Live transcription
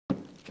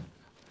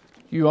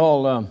You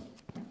all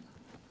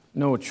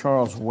know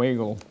Charles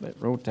Weigle that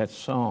wrote that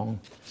song.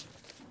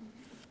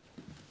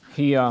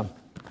 He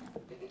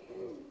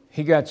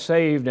got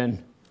saved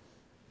and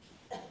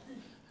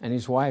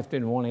his wife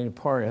didn't want any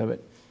part of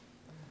it.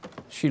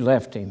 She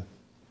left him.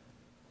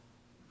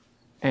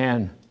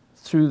 And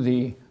through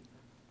the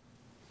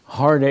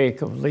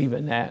heartache of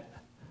leaving that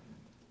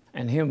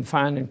and him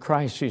finding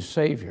Christ his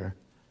Savior,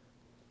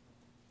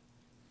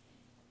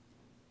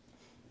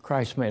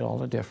 Christ made all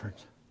the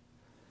difference.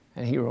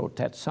 And he wrote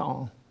that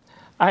song.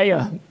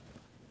 I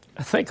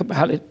think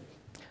about it.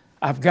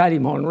 I've got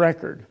him on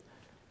record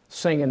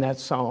singing that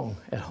song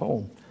at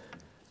home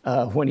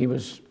when he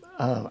was,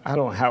 I don't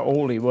know how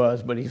old he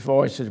was, but his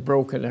voice is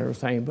broken and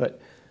everything,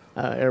 but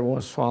every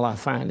once in a while I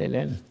find it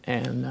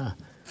and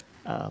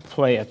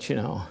play it, you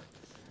know.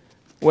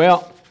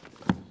 Well,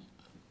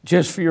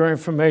 just for your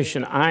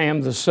information, I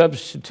am the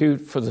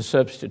substitute for the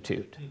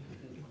substitute.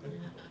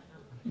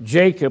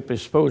 Jacob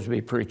is supposed to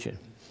be preaching.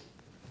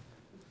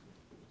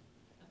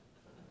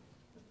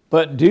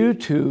 But due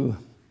to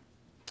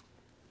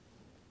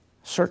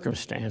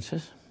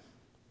circumstances,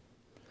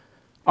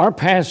 our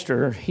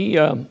pastor, he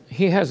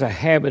has a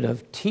habit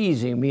of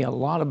teasing me a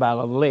lot about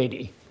a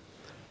lady,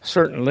 a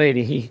certain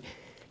lady.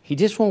 He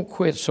just won't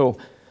quit, so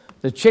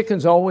the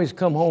chickens always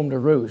come home to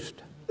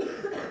roost.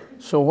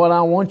 So what I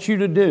want you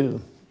to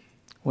do,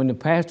 when the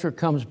pastor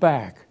comes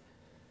back,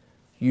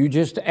 you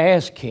just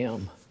ask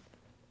him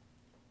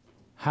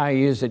how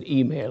he is at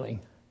emailing.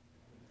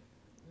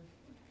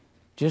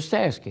 Just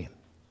ask him.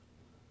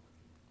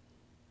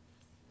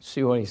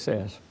 See what he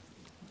says.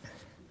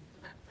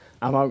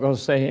 I'm not going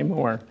to say any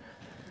more.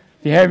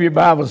 If you have your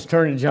Bibles,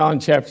 turn to John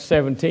chapter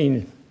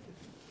 17.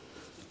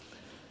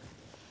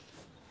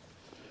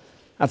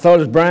 I thought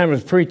as Brian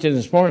was preaching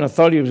this morning, I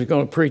thought he was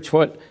going to preach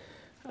what,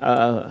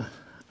 I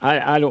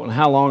don't know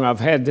how long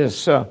I've had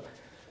this.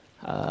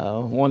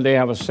 One day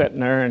I was sitting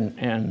there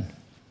and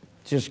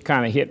just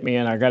kind of hit me,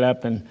 and I got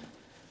up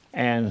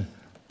and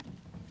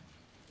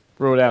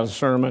wrote out a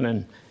sermon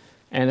and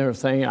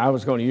everything. I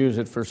was going to use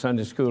it for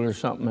Sunday school or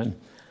something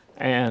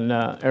and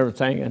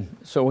everything. And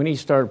so when he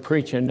started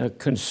preaching,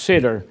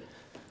 consider,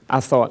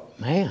 I thought,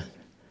 man,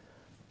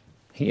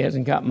 he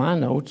hasn't got my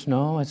notes.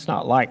 No, it's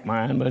not like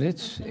mine, but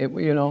it's a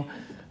little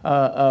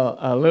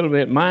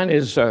bit. Mine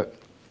is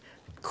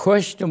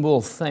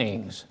questionable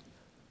things.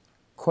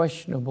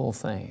 Questionable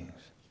things.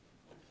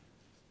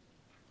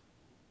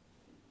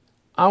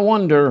 I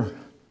wonder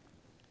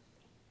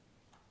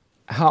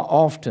how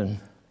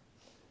often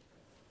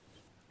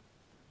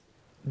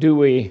do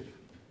we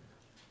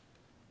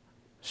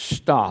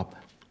stop?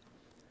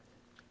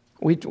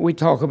 We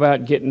talk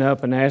about getting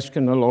up and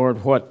asking the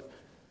Lord what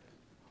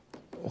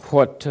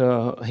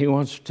He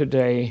wants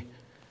today.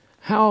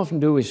 How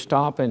often do we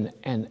stop and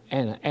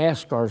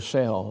ask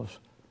ourselves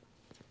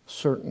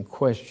certain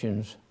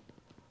questions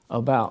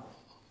about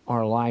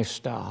our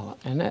lifestyle?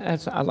 And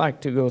I'd like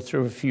to go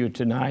through a few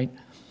tonight.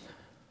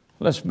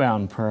 Let's bow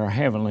in prayer.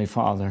 Heavenly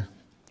Father,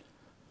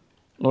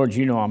 Lord,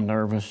 you know I'm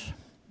nervous.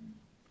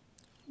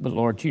 But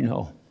Lord, you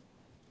know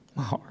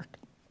my heart.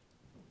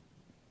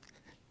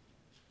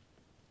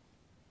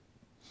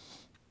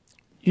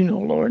 You know,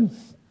 Lord,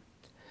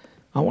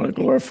 I want to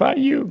glorify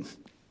you.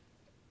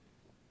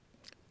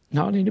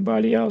 Not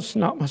anybody else,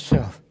 not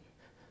myself.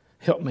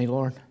 Help me,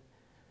 Lord.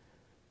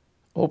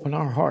 Open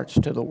our hearts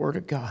to the Word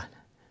of God.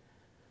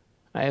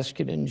 I ask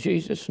it in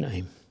Jesus'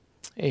 name.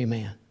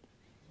 Amen.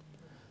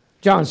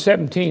 John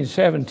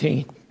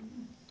 17:17.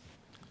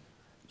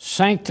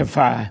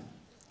 Sanctify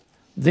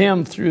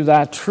them through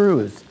thy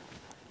truth.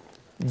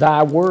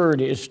 Thy word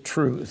is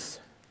truth.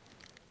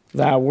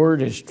 Thy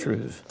word is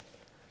truth.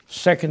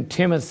 2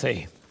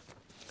 Timothy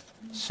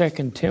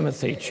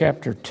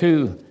chapter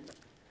 2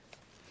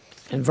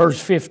 and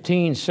verse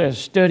 15 says,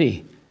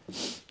 study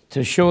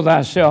to show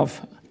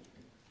thyself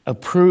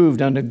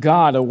approved unto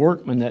God, a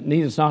workman that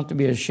needeth not to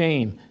be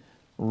ashamed,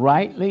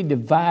 rightly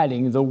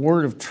dividing the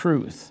word of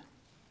truth.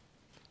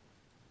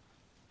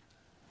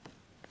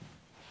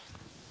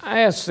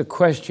 I ask the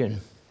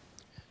question,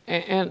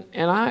 and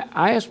I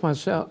asked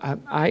myself,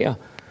 I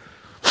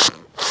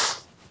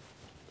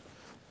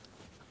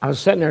was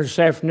sitting there this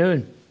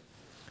afternoon,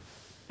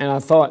 and I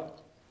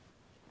thought,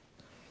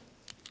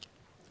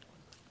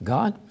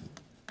 God,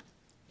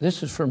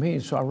 this is for me.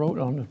 So I wrote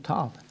on the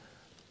top,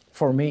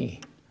 for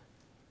me.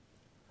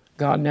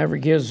 God never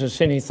gives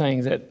us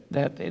anything that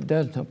it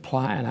doesn't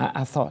apply. And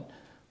I thought,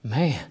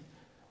 man,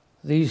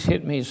 these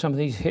hit me. Some of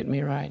these hit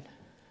me right.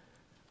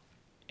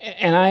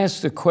 And I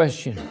asked the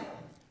question,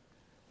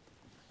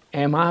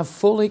 am I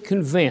fully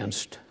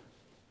convinced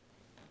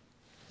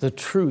the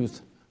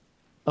truth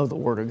of the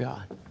Word of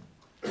God?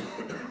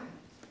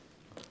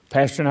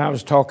 Pastor and I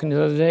was talking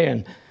the other day,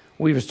 and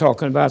we was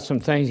talking about some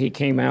things. He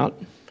came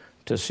out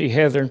to see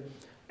Heather,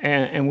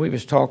 and we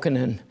was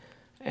talking,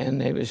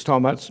 and they was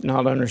talking about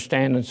not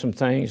understanding some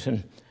things,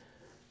 and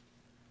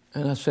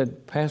I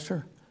said,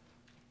 Pastor,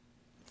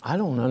 I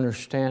don't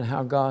understand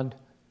how God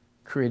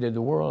created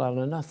the world out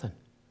of nothing.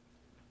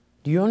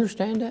 Do you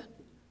understand that?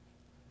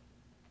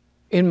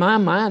 In my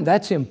mind,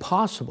 that's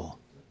impossible.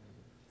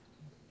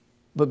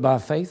 But by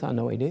faith, I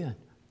know He did.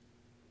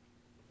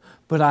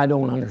 But I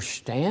don't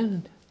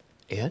understand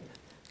it.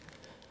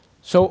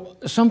 So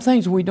some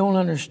things we don't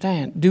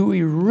understand. Do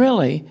we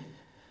really,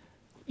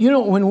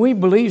 when we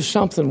believe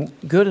something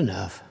good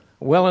enough,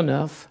 well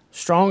enough,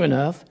 strong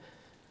enough,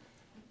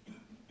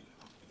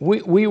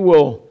 we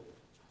will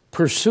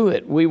pursue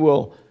it. We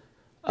will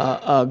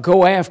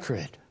go after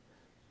it.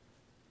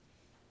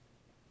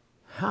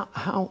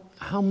 How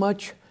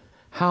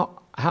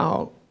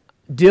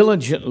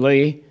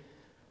diligently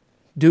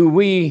do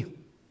we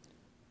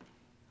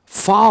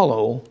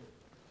follow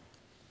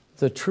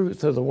the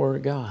truth of the Word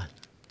of God?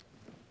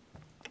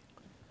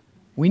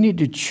 We need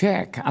to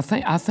check. I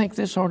think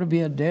this ought to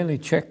be a daily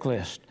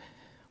checklist.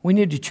 We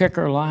need to check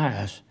our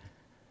lives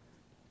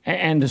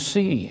and to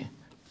see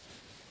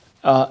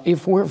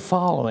if we're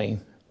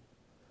following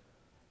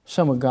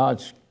some of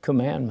God's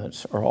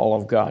commandments or all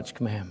of God's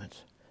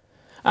commandments.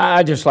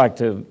 I just like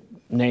to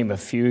name a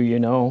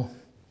few,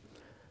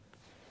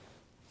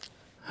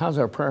 How's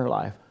our prayer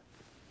life?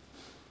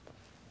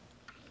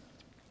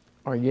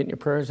 Are you getting your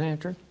prayers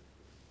answered?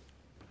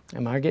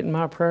 Am I getting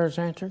my prayers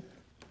answered?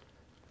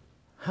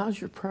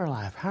 How's your prayer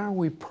life? How are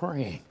we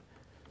praying?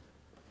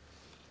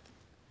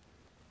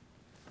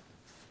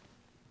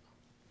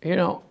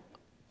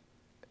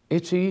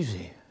 It's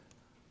easy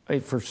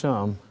for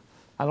some.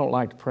 I don't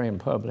like to pray in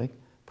public,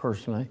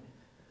 personally.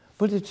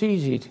 But it's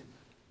easy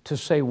to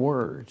say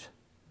words.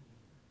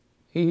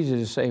 Easy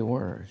to say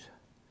words.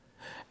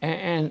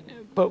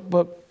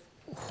 But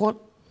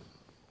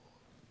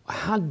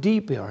how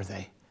deep are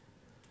they?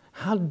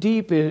 How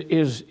deep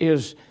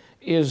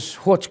is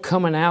what's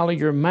coming out of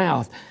your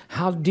mouth?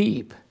 How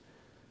deep?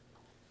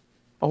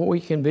 Oh, we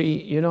can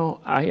be,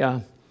 no,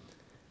 I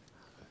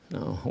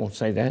won't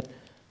say that.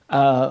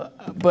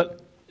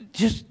 But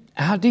just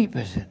how deep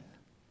is it?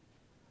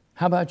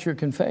 How about your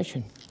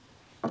confession?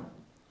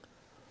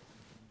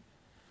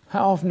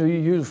 How often do you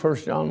use 1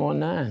 John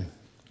 1:9?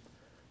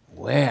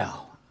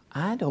 Well,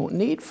 I don't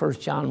need 1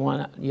 John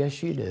 1.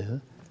 Yes, you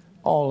do.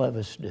 All of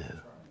us do.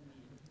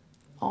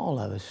 All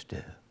of us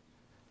do.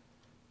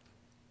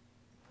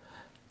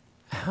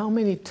 How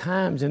many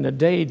times in a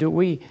day do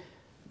we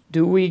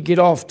get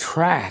off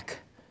track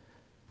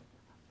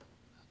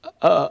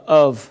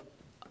of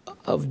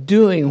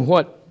doing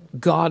what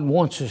God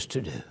wants us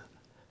to do,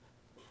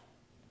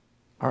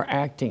 or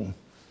acting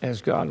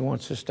as God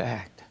wants us to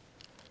act?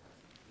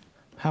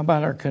 How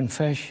about our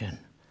confession?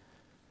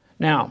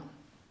 Now,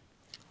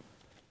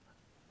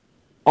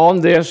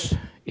 on this,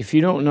 if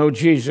you don't know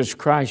Jesus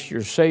Christ,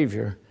 your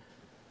Savior,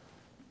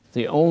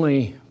 the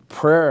only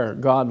prayer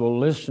God will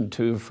listen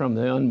to from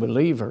the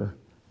unbeliever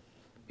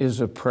is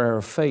a prayer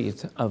of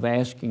faith of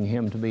asking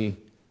Him to be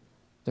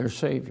their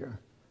Savior.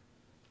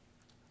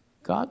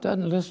 God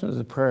doesn't listen to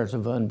the prayers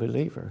of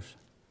unbelievers.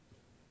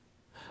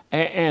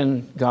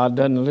 And God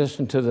doesn't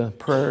listen to the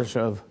prayers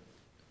of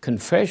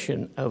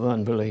confession of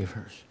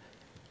unbelievers.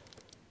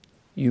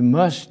 You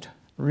must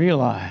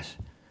realize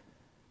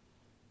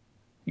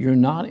you're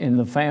not in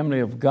the family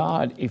of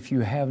God if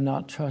you have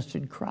not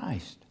trusted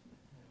Christ.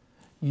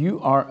 You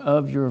are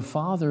of your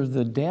father,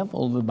 the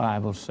devil, the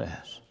Bible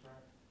says.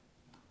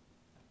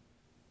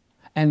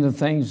 And the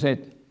things that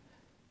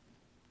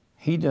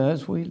he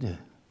does, we do.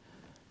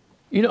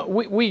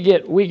 We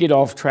get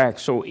off track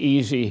so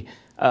easy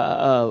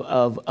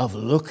of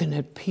looking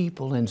at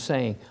people and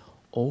saying,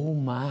 oh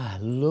my,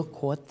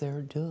 look what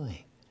they're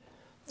doing.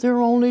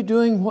 They're only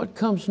doing what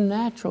comes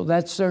natural.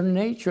 That's their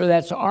nature.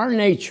 That's our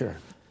nature.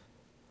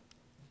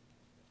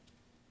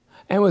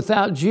 And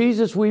without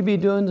Jesus, we'd be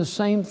doing the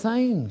same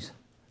things.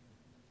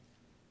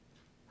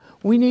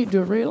 We need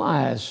to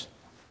realize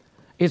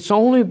it's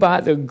only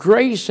by the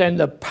grace and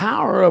the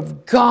power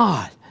of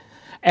God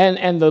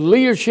and the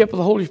leadership of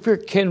the Holy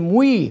Spirit can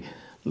we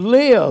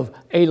live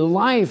a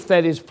life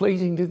that is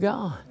pleasing to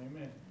God.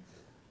 Amen.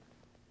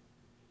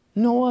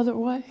 No other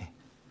way.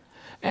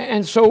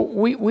 And so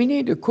we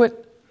need to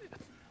quit.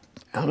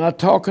 I'm not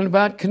talking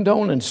about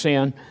condoning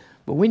sin,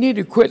 but we need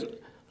to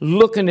quit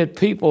looking at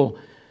people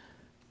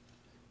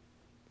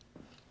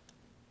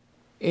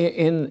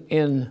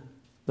in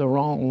the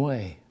wrong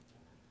way.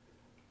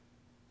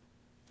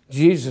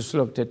 Jesus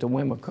looked at the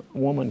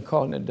woman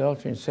caught in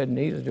adultery and said,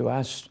 neither do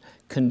I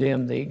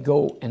condemn thee.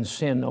 Go and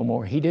sin no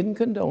more. He didn't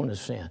condone the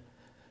sin.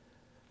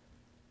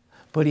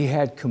 But he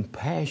had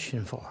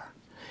compassion for her.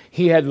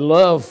 He had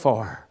love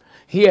for her.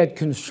 He had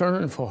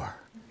concern for her.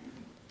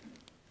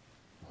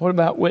 What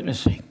about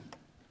witnessing?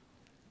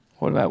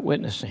 What about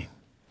witnessing?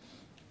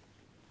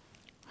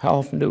 How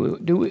often do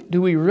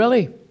we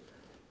really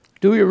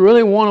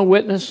want to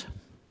witness?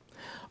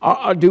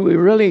 Or do we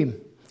really?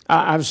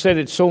 I've said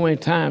it so many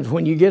times.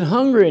 When you get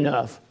hungry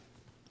enough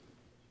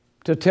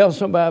to tell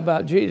somebody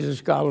about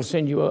Jesus, God will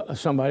send you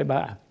somebody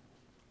by.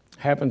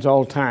 Happens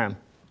all the time.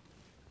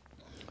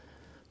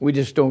 We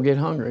just don't get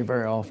hungry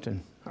very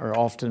often, or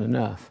often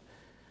enough.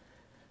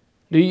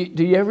 Do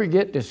you ever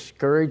get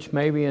discouraged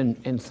maybe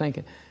in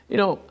thinking,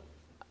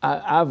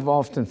 I've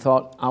often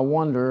thought, I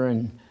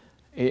wonder,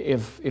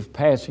 if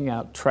passing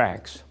out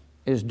tracts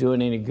is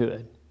doing any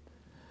good.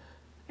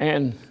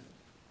 And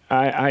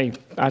I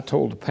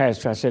told the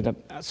pastor, I said,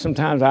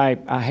 sometimes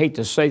I hate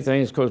to say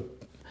things because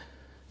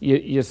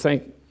you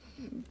think,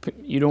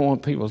 you don't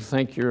want people to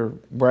think you're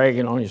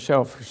bragging on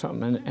yourself or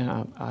something,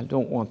 and I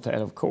don't want that,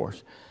 of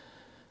course.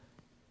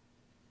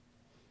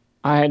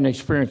 I had an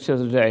experience the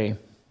other day.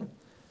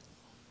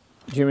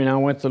 Jimmy and I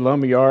went to the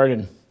lumber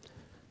yard,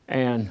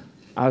 and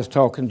I was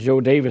talking to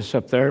Joe Davis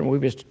up there, and we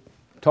was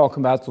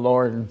talking about the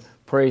Lord and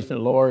praising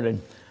the Lord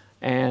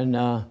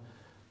and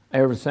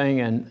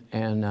everything.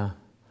 And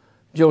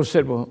Joe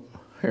said, well,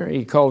 here,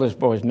 he called this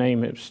boy's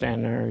name. It was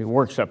standing there. He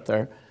works up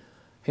there.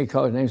 He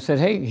called his name. He said,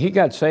 hey, he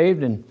got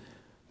saved and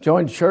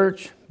joined the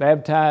church,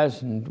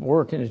 baptized, and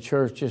working in the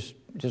church,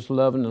 just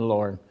loving the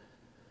Lord.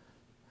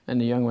 And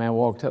the young man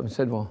walked up and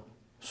said, well,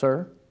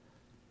 sir,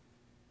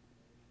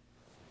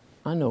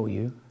 I know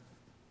you.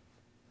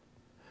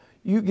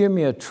 You give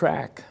me a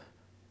tract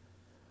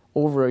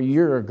over a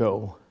year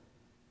ago,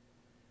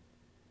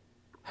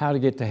 how to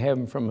get to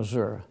heaven from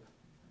Missouri.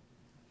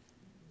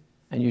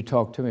 And you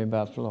talked to me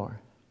about the Lord.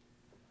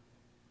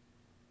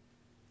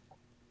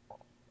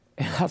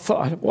 And I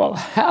thought, well,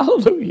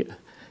 hallelujah.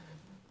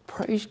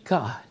 Praise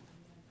God.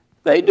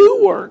 They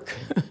do work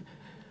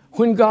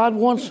when God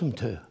wants them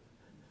to.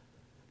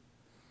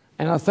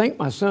 And I think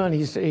my son,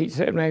 he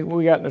said, when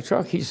we got in the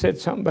truck, he said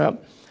something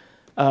about,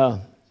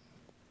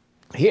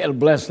 he had a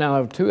blessing out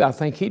of it too. I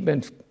think he'd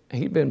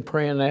been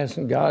praying and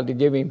asking God to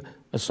give him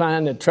a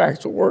sign that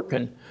tracts were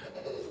working.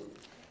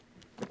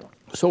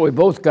 So we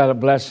both got a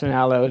blessing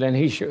out of it. And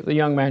the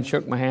young man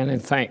shook my hand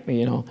and thanked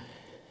me,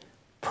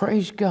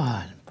 Praise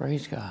God.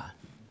 Praise God.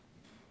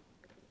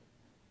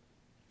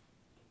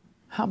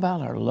 How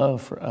about our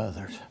love for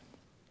others?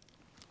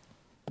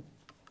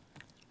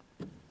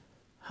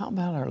 How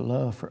about our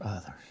love for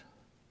others?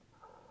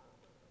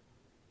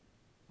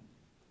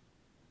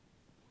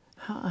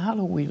 How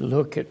do we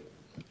look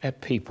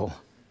at people?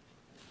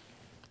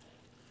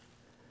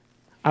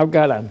 I've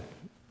got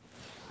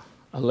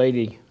a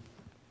lady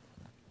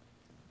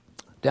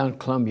down in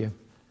Columbia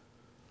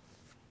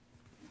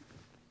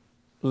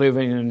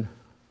living in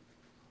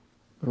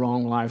the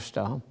wrong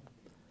lifestyle.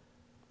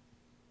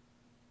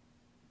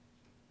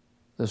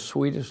 The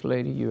sweetest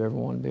lady you ever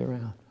want to be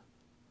around.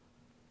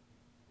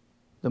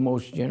 The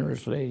most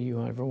generous lady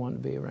you ever want to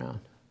be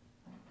around.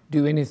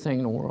 Do anything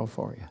in the world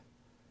for you.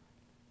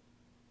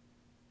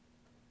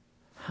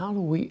 How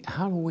do we,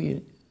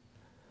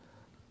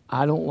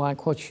 I don't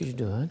like what she's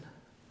doing,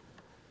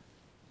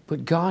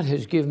 but God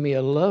has given me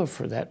a love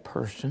for that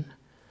person,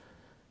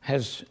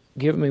 has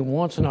given me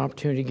once an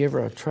opportunity to give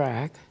her a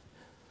tract.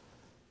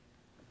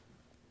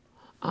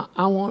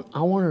 I want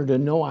her to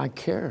know I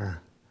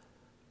care,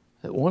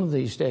 that one of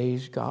these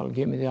days God will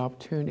give me the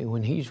opportunity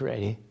when He's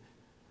ready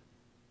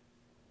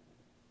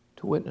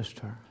to witness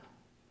to her.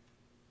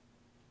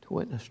 To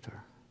witness to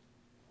her.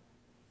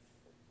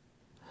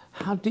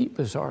 How deep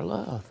is our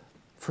love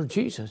for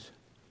Jesus?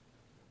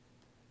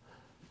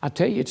 I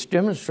tell you, it's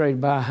demonstrated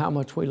by how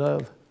much we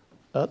love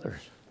others.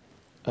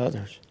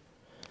 Others.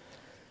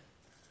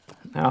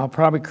 Now, I'll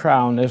probably cry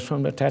on this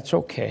one, but that's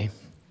okay.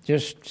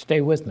 Just stay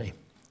with me.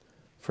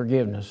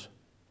 Forgiveness.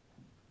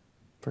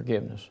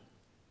 Forgiveness.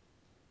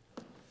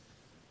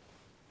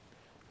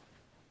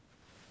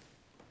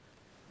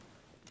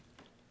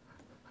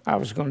 I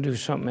was going to do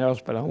something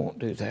else, but I won't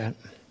do that.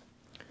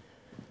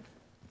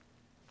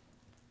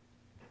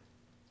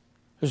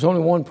 There's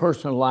only one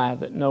person alive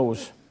that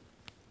knows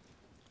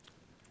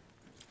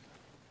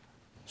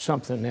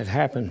something that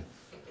happened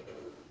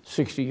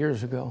 60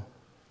 years ago.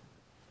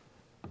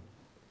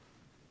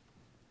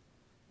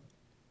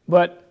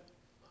 But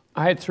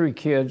I had 3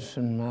 kids,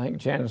 and I think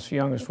Janice, the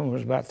youngest one,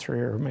 was about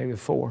 3 or maybe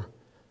 4.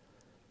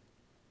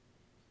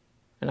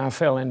 And I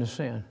fell into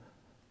sin.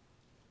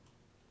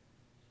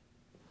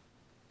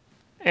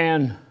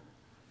 And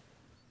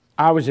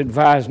I was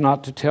advised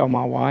not to tell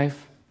my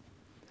wife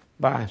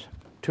by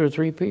 2 or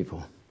 3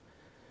 people.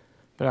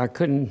 But I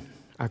couldn't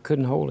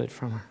hold it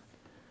from her.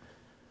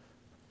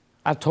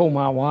 I told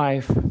my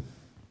wife,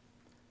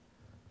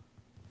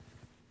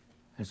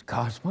 as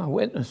God's my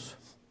witness,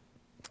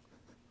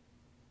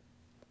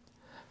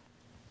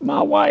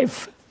 my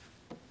wife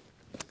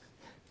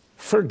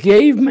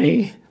forgave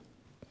me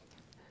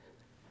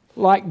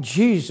like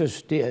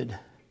Jesus did.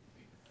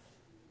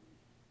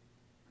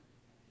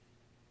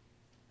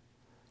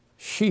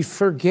 She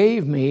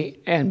forgave me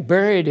and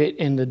buried it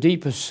in the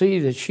deepest sea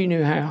that she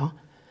knew how.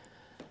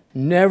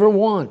 Never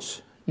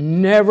once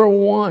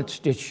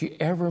did she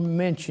ever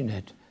mention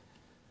it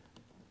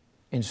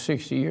in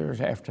 60 years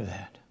after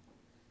that.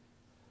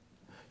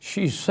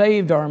 She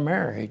saved our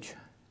marriage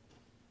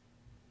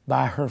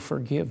by her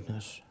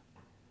forgiveness.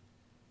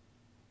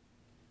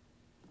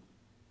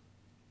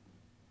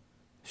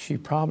 She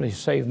probably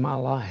saved my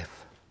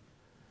life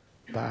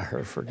by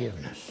her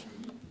forgiveness.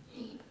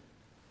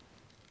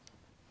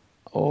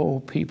 Oh,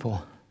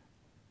 people,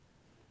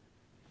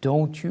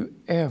 don't you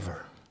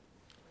ever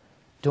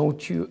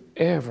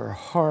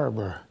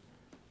harbor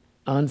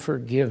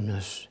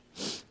unforgiveness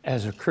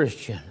as a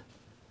Christian,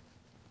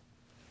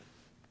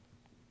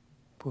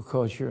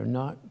 because you're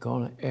not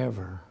going to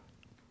ever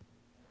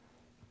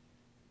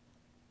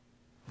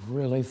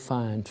really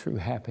find true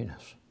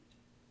happiness,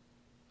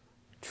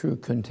 true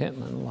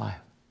contentment in life.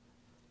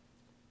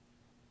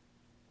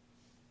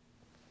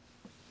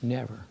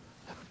 Never.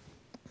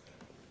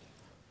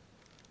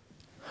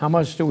 How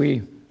much do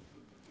we...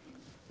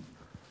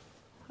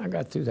 I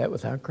got through that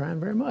without crying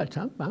very much.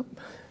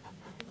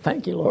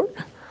 Thank you, Lord.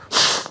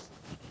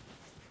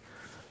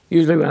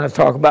 Usually when I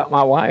talk about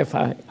my wife,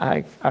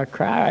 I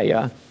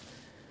cry.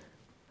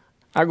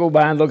 I go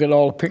by and look at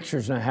all the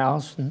pictures in the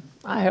house, and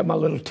I have my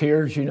little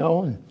tears, you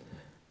know,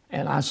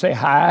 and I say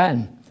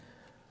hi,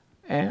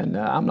 and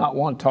I'm not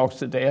one that talks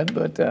to Dad,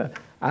 but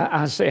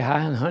I say hi,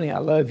 and honey, I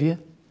love you,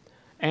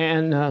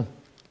 and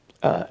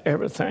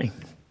everything.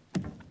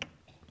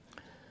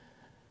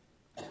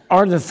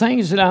 Are the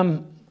things that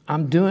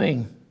I'm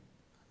doing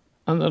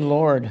under the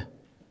Lord,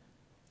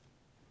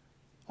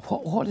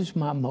 what is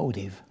my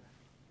motive?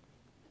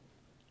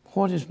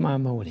 What is my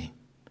motive?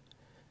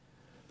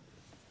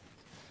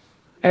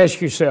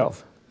 Ask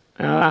yourself,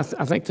 and I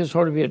think this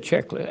ought to be a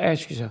checklist.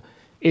 Ask yourself,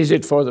 is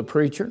it for the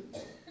preacher?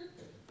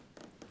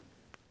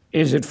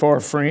 Is it for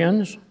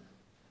friends?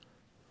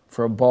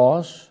 For a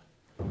boss?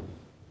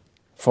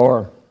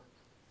 For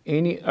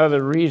any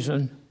other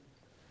reason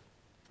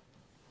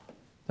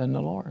than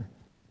the Lord?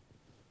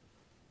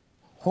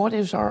 What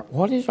is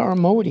our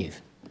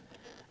motive?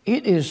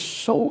 It is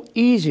so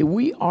easy.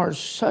 We are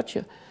such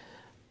a,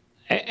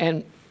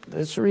 and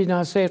that's the reason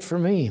I say it for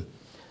me.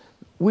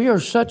 We are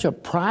such a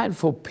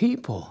prideful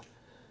people.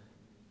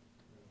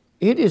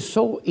 It is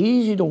so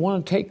easy to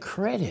want to take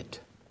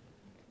credit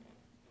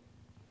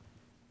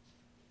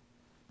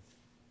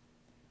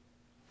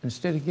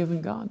instead of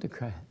giving God the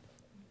credit.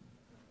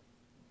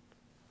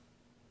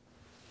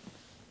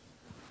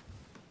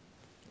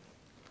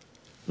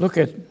 Look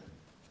at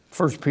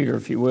 1 Peter,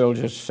 if you will,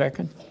 just a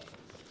second.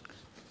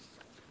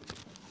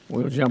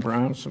 We'll jump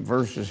around some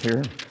verses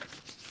here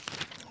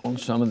on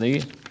some of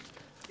these.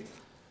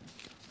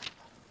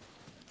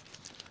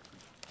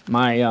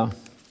 My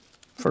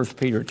 1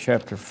 Peter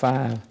chapter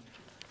 5,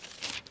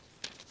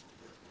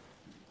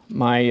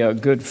 my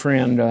good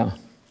friend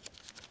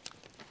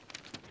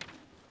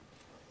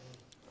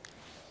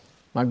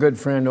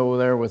over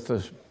there with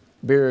the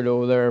beard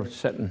over there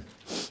sitting,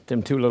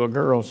 them two little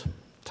girls,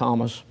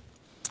 Thomas,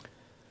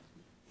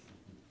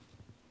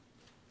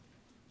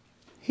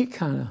 he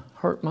kind of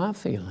hurt my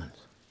feelings.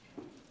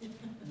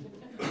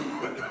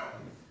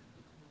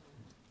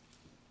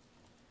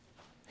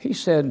 He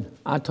said,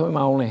 I told him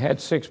I only had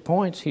 6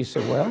 points. He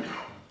said, well,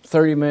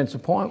 30 minutes a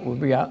point, we'll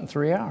be out in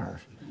 3 hours.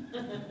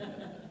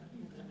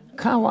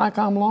 Kind of like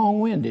I'm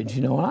long-winded,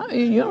 you know.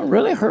 And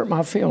really hurt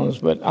my feelings,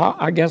 but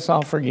I guess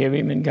I'll forgive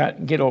him and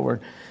get over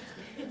it.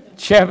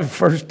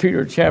 1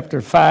 Peter chapter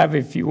 5,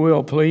 if you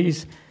will,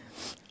 please.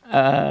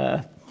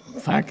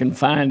 If I can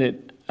find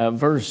it,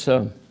 verse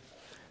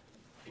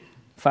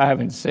 5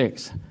 and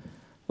 6.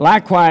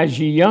 Likewise,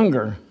 ye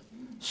younger,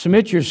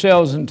 submit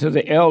yourselves unto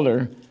the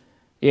elder.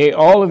 Yea,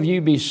 all of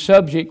you be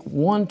subject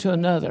one to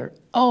another.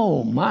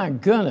 Oh, my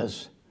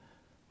goodness.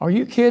 Are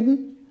you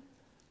kidding?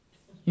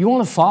 You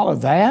want to follow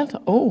that?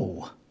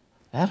 Oh,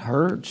 that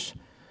hurts.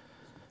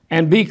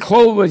 And be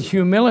clothed with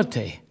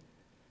humility.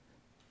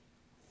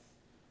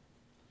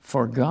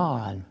 For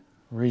God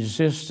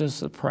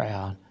resisteth the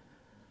proud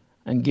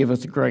and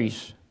giveth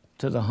grace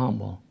to the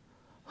humble.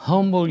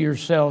 Humble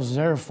yourselves,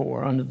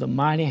 therefore, under the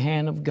mighty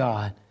hand of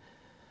God,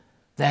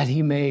 that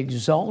he may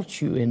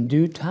exalt you in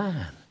due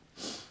time.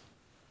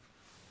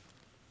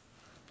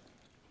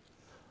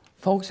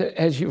 Folks,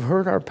 as you've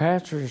heard our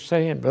pastors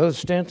say, and Brother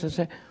Stinson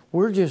say,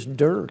 we're just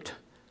dirt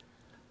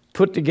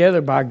put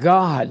together by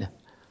God,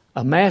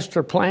 a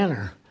master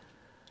planner.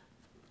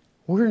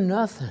 We're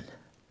nothing,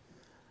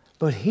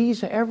 but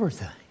he's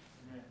everything.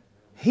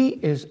 He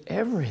is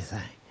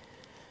everything.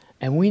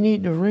 And we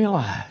need to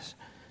realize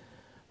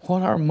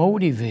what our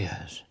motive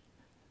is.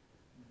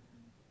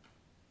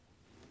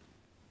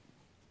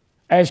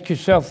 Ask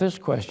yourself this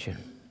question.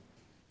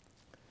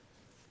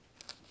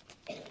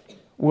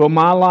 Will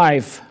my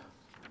life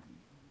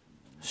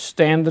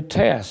stand the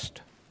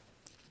test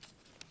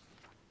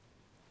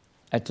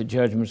at the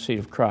judgment seat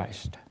of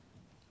Christ?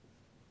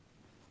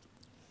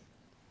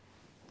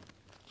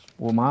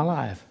 Will my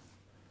life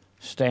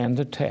stand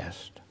the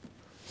test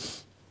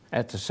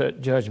at the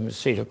judgment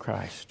seat of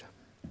Christ?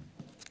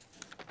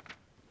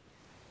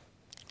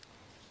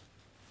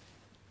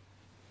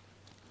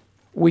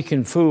 We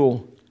can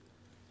fool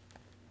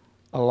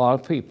a lot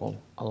of people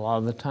a lot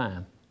of the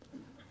time.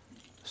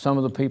 Some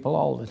of the people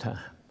all the time.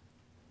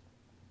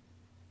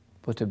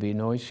 But there be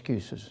no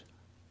excuses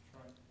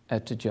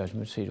at the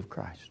judgment seat of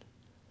Christ.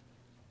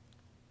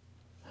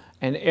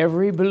 And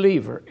every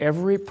believer,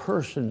 every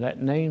person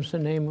that names the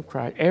name of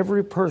Christ,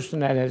 every person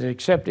that has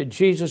accepted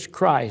Jesus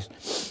Christ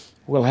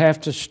will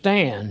have to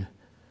stand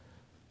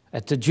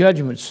at the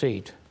judgment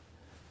seat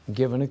and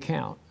give an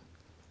account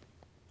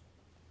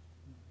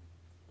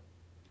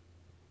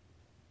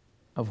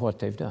of what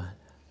they've done.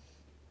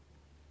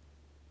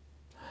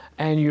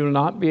 And you'll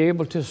not be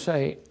able to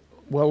say,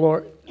 well,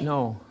 Lord,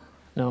 no.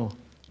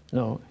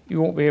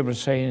 You won't be able to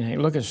say anything.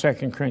 Look at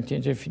 2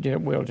 Corinthians, if you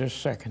did, will, just a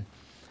second.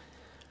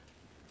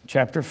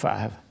 Chapter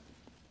 5.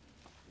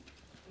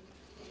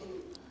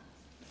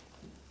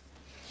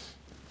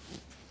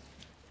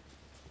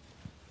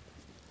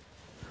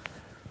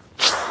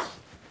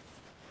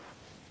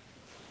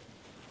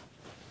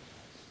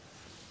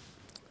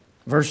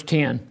 Verse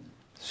 10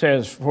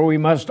 says, for we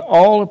must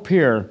all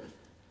appear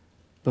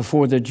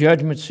before the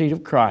judgment seat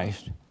of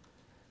Christ,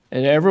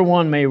 that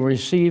everyone may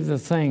receive the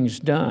things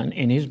done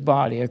in his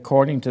body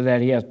according to that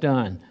he hath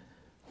done,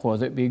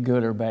 whether it be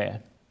good or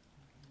bad.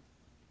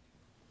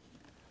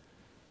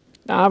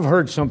 Now, I've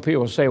heard some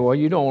people say, well,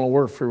 you don't want to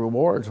work for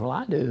rewards. Well,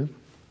 I do.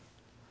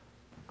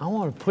 I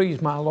want to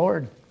please my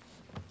Lord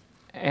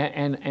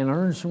and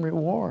earn some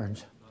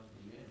rewards.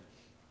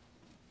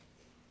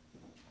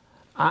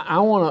 I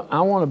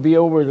want to be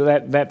over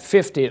that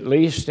 50 at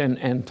least,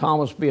 and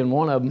Thomas being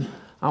one of them.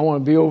 I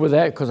want to be over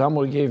that because I'm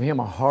going to give him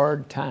a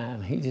hard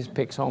time. He just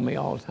picks on me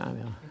all the time.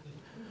 You know?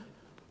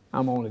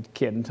 I'm only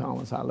kidding,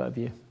 Thomas. I love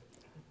you.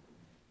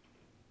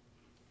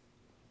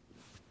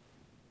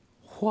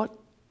 What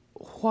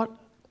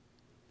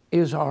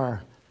is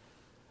our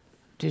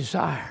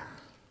desire?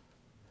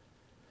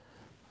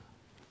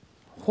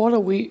 What are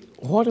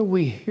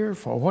we here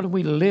for? What are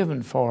we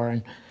living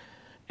for?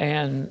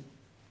 And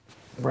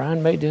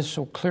Brian made this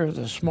so clear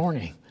this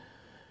morning.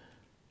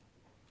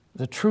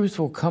 The truth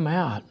will come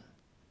out.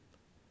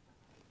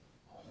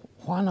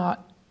 Why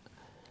not?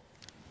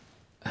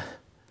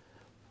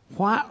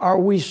 Why are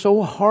we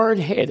so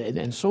hard-headed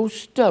and so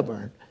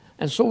stubborn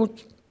and so,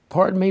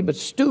 pardon me, but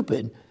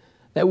stupid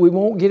that we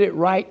won't get it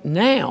right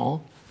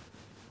now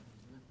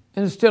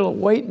instead of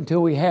waiting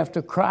until we have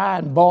to cry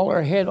and bawl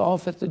our head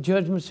off at the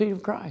judgment seat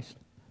of Christ?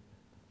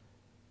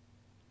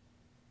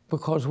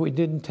 Because we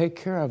didn't take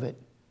care of it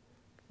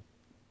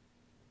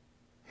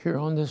here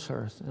on this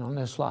earth and on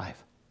this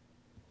life.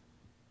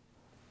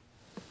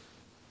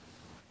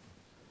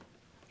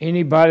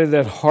 Anybody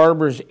that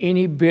harbors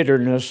any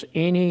bitterness,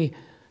 any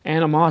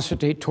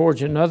animosity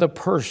towards another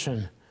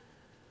person,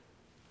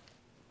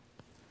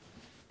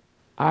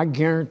 I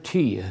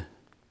guarantee you,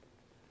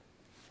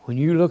 when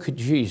you look at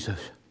Jesus,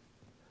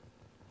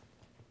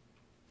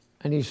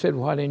 and he said,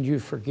 why didn't you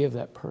forgive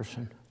that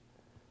person?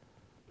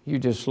 You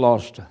just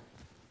lost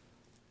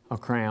a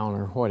crown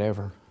or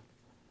whatever.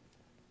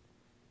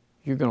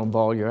 You're going to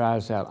bawl your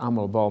eyes out. I'm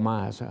going to bawl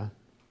my eyes out.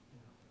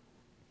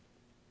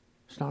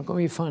 It's not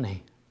going to be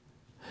funny.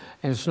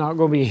 And it's not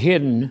going to be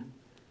hidden.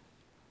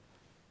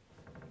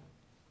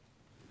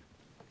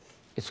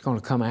 It's going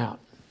to come out.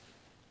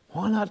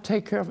 Why not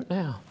take care of it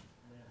now?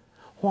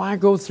 Why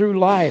go through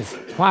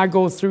life? Why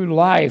go through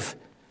life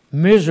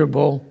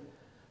miserable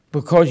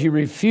because you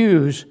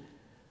refuse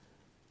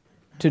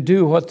to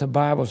do what the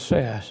Bible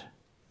says?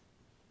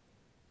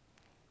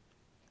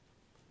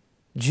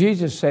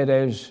 Jesus said,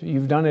 as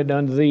you've done it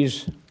unto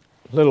these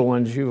little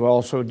ones, you've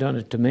also done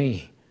it to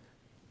me.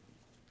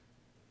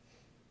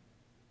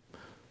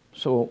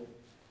 So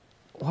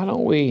why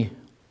don't we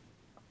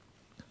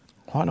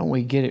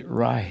get it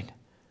right?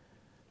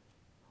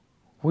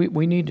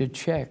 We need to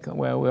check.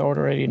 Well, we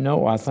already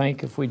know, I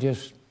think, if we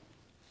just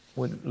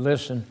would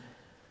listen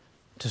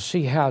to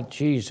see how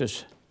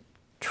Jesus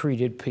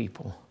treated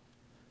people.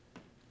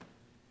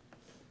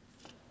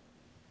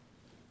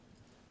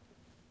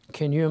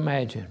 Can you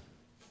imagine?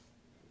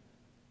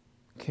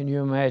 Can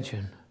you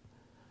imagine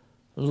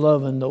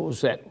loving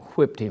those that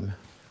whipped him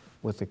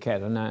with the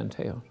cat o' nine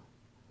tails?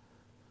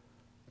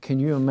 Can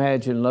you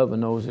imagine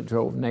loving those that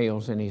drove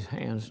nails in his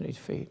hands and his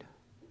feet?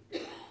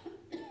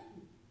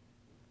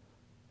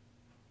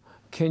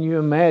 Can you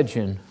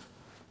imagine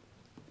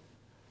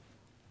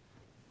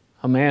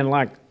a man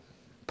like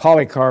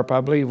Polycarp,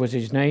 I believe was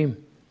his name,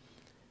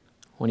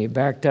 when he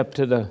backed up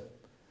to the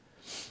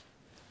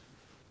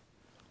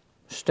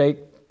stake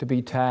to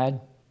be tied,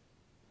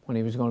 when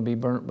he was going to be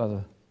burnt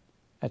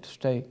at the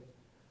stake?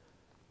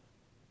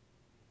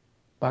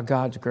 By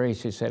God's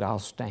grace, he said, I'll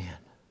stand.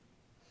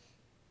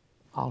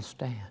 I'll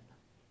stand.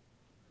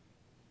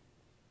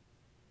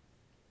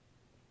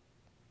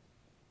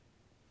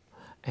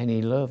 And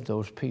he loved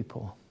those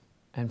people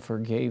and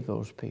forgave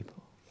those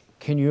people.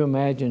 Can you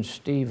imagine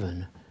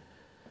Stephen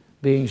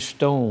being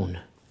stoned?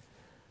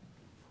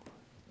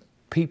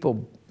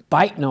 People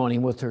biting on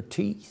him with their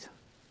teeth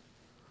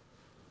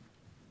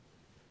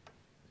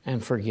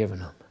and forgiving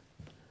them.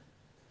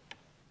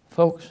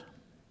 Folks,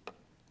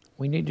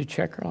 we need to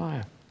check our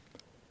life.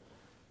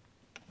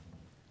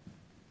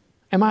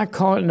 Am I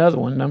calling another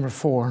one, number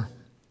 4?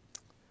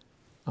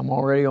 I'm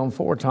already on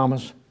 4,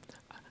 Thomas.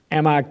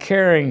 Am I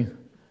carrying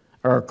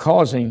or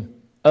causing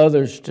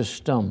others to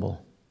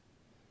stumble?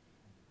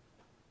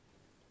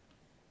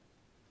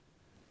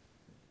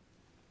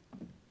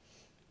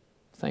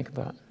 Think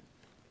about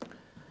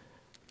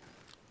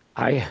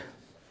it.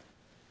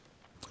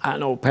 I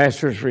know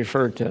pastors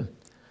refer to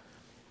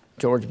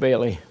George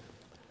Bailey.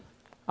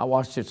 I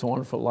watched It's a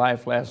Wonderful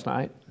Life last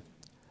night.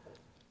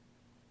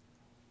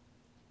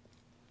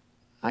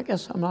 I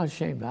guess I'm not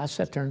ashamed. I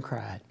sat there and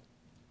cried.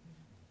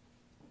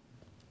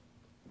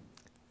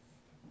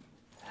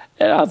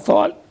 And I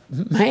thought,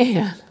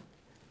 man,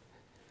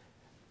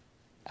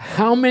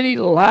 how many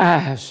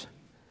lives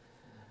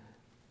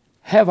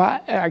have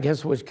I guess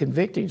it was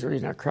convicting the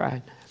reason I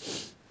cried.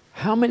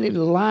 How many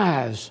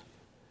lives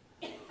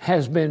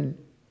has been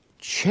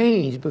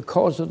changed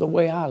because of the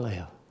way I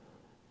live?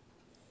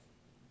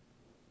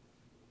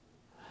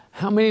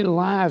 How many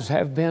lives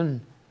have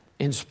been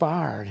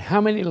inspired? How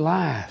many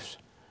lives?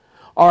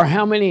 Or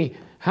how many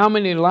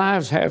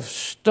lives have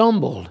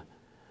stumbled?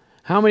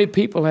 How many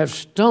people have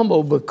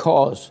stumbled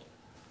because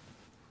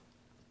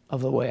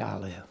of the way I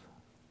live?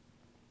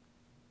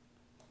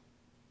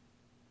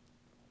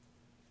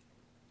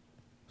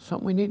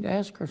 Something we need to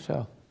ask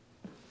ourselves.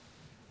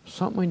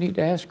 Something we need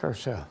to ask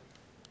ourselves.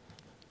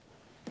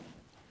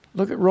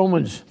 Look at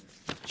Romans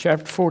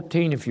chapter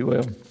 14, if you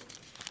will.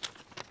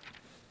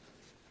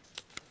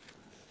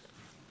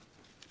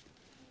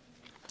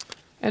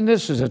 And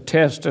this is a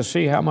test to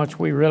see how much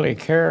we really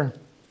care.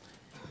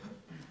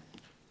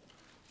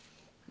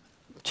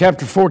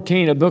 Chapter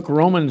 14 of the book of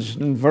Romans,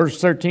 in verse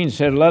 13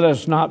 said, "Let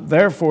us not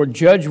therefore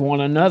judge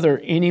one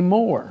another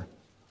anymore."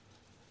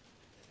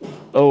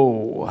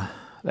 Oh,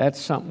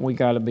 that's something we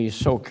got to be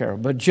so careful.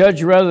 "But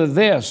judge rather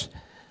this,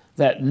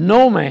 that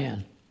no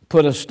man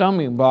put a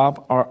stumbling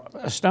block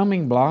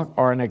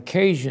or an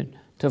occasion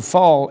to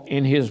fall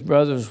in his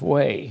brother's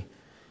way."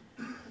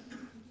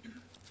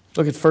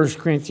 Look at 1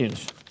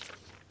 Corinthians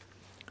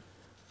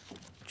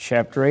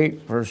chapter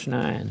 8, verse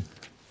 9.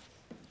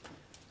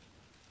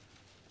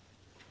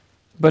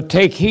 "But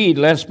take heed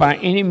lest by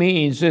any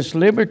means this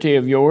liberty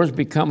of yours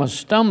become a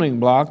stumbling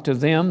block to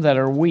them that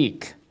are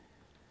weak."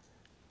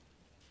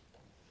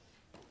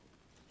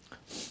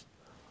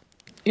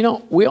 You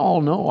know, we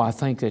all know, I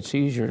think it's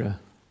a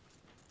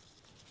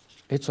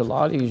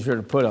lot easier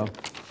to put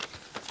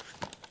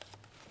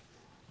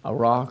a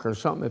rock or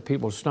something that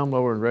people stumble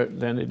over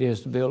than it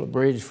is to build a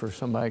bridge for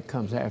somebody that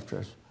comes after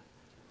us.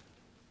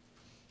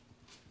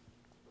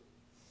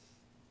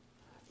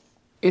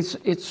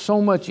 It's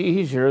so much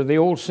easier, the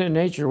old sin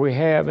nature we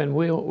have, and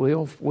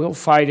we'll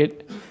fight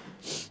it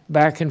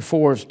back and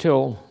forth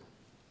till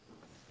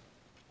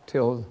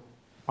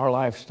our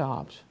life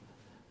stops.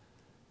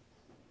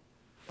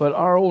 But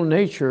our old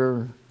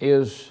nature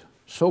is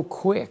so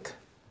quick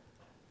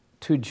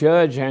to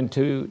judge and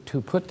to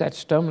put that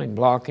stumbling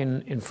block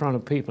in front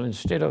of people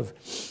instead of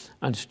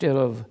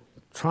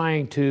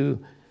trying to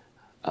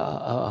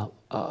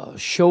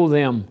show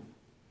them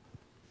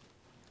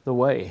the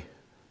way.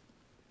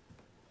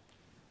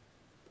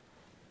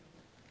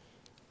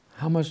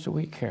 How much do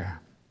we care?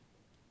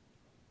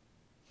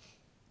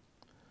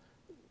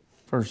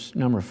 Verse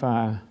number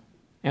 5,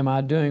 "Am I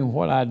doing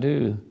what I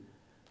do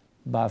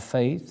by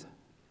faith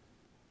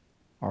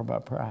or by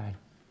pride?"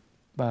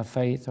 By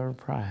faith or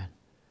pride?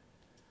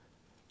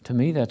 To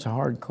me, that's a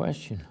hard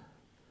question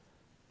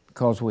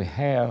because we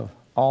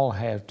all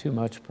have too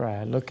much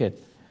pride. Look at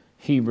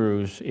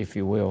Hebrews, if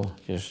you will,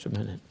 just a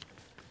minute.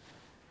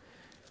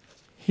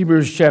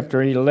 Hebrews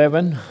chapter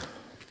 11.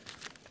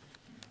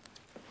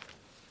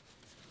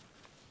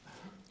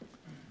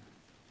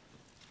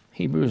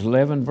 Hebrews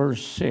 11,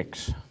 verse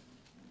 6.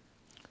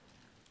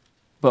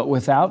 "But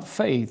without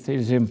faith it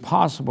is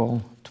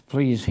impossible to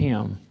please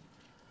him.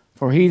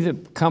 For he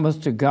that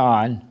cometh to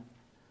God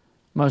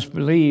must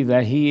believe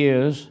that he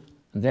is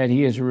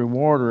a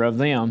rewarder of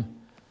them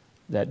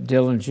that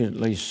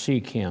diligently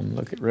seek him."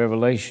 Look at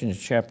Revelation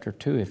chapter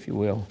 2, if you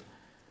will.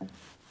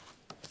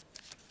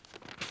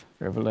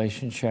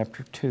 Revelation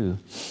chapter 2,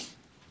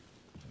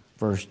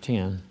 verse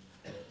 10.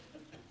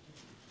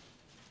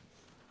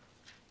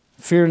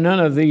 "Fear none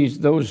of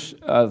those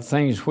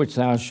things which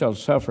thou shalt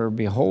suffer.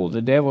 Behold,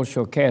 the devil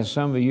shall cast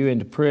some of you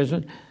into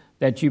prison,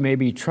 that you may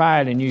be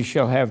tried, and you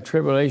shall have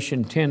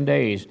tribulation 10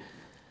 days.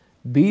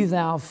 Be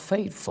thou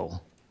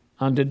faithful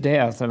unto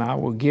death, and I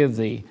will give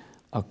thee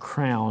a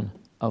crown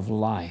of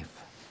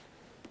life."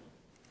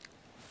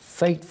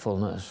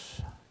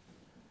 Faithfulness.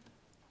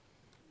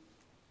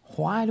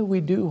 Why do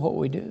we do what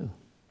we do?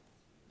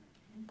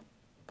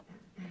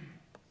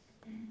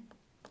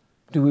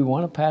 Do we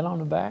want a pat on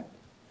the back?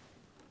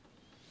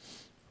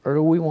 Or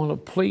do we want to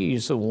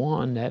please the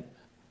one that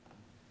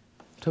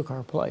took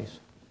our place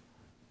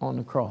on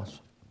the cross?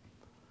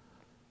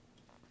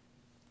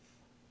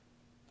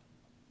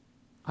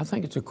 I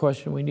think it's a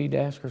question we need to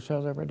ask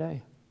ourselves every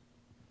day.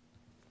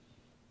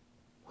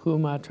 Who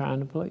am I trying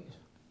to please?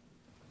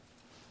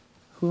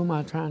 Who am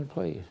I trying to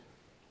please?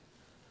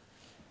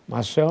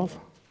 Myself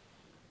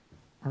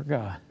or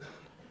God?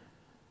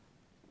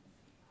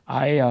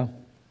 I've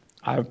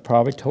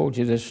probably told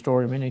you this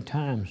story many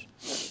times.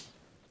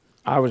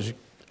 My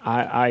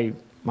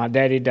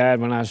daddy died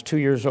when I was 2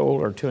 years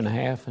old, or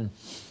 2.5, and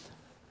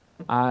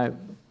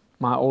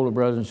my older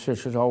brothers and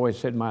sisters always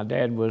said my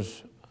dad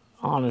was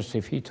honest.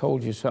 If he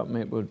told you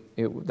something,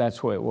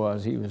 that's what it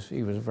was. He was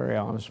a very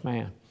honest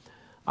man.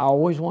 I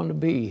always wanted to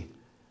be,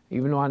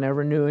 even though I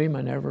never knew him,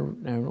 I never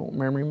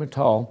remember him at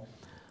all.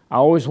 I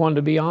always wanted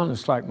to be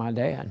honest like my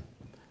dad.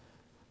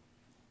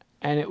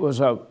 And it was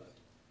a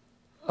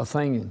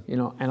thing, you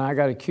know, and I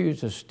got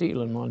accused of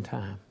stealing one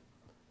time.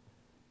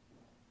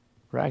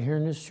 Right here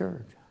in this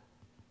church.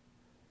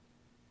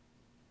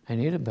 And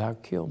it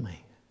about killed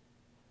me.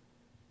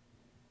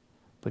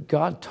 But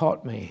God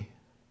taught me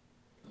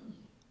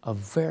a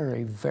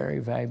very, very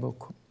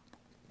valuable,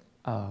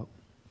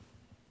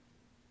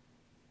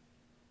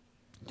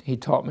 He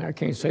taught me, I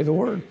can't say the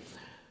word.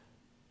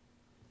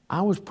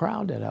 I was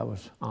proud that I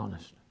was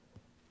honest.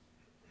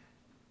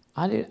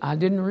 I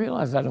didn't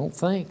realize, I don't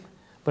think,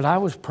 but I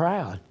was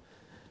proud.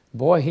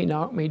 Boy, he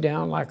knocked me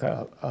down like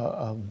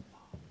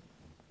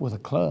with a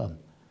club.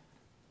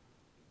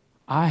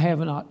 I have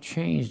not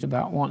changed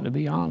about wanting to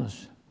be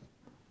honest,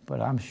 but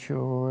I'm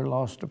sure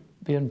lost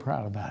being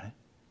proud about it.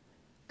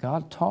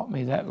 God taught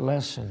me that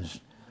lessons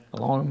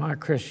along my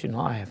Christian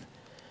life.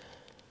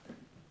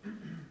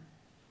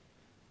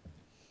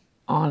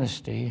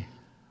 Honesty,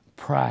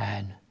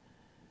 pride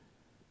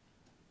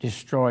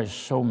destroys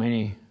so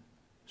many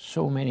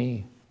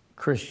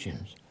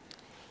Christians.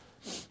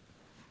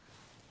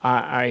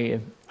 I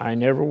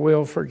never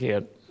will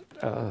forget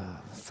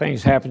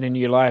things happen in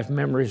your life,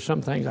 memories,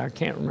 some things I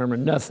can't remember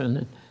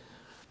nothing,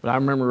 but I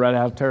remember right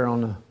out there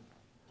on the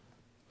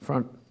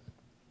front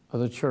of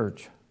the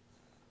church.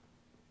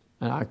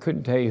 And I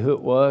couldn't tell you who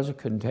it was, I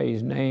couldn't tell you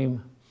his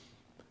name,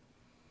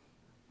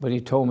 but he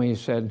told me, he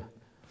said,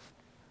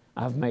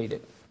 I've made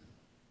it.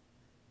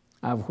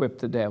 I've whipped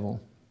the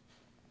devil.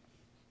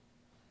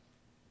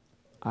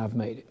 I've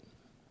made it.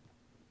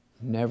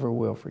 Never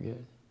will forget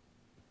it.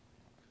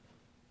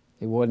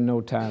 It wasn't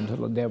no time till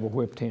the devil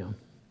whipped him.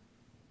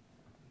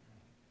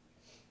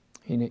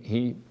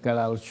 He got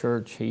out of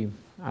church.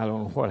 I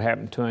don't know what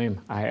happened to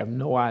him. I have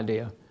no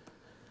idea.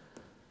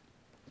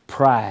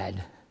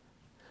 Pride.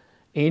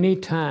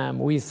 Anytime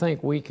we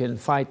think we can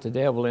fight the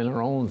devil in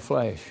our own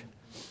flesh,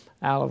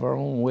 out of our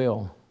own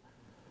will,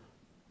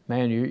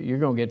 man, you're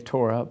going to get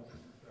tore up.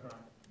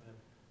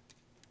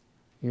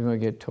 You're going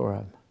to get tore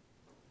up.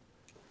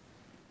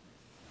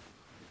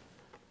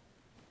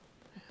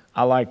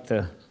 I like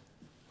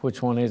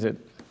which one is it?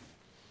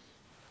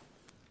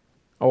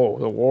 Oh,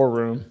 the War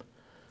Room,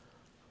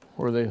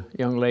 where the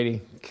young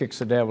lady kicks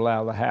the devil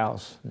out of the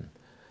house,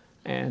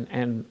 and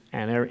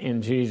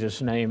in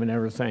Jesus' name and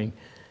everything.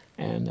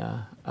 And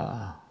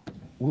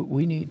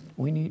we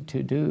need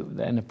to do,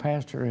 and the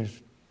pastor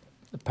has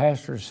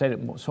said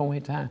it so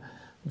many times,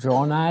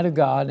 draw nigh to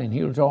God and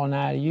He'll draw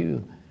nigh to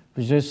you.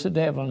 Resist the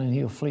devil and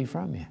He'll flee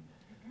from you.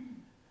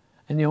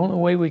 And the only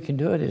way we can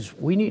do it is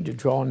we need to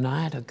draw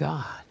nigh to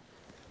God.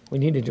 We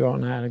need to draw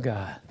nigh to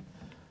God.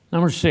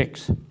 Number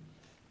 6,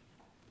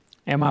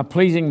 am I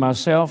pleasing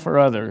myself or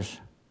others?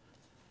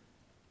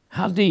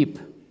 How deep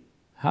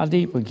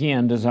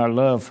again does our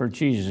love for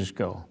Jesus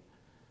go?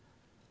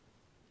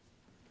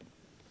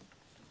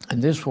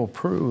 And this will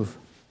prove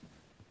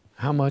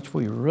how much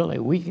we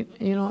can,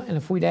 you know, and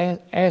if we'd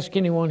ask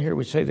anyone here,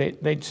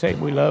 they'd say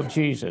we love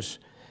Jesus.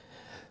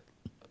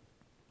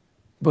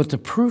 But the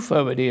proof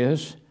of it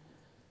is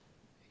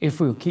if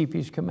we'll keep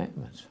His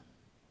commandments.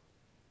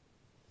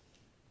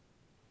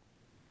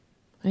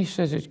 And He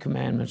says His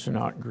commandments are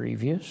not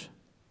grievous.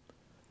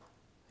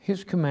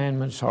 His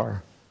commandments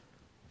are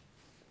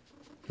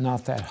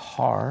not that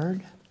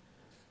hard.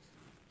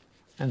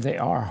 And they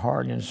are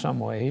hard in some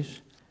ways.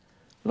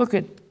 Look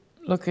at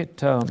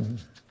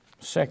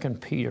 2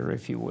 Peter,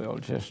 if you will,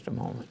 just a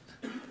moment.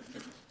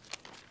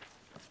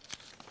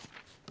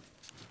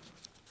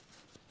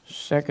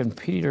 2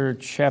 Peter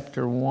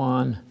chapter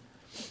 1.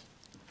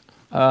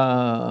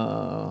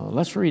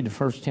 Let's read the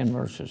first 10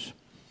 verses.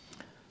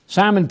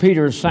 Simon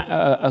Peter,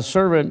 a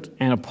servant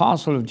and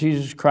apostle of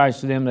Jesus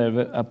Christ, to them that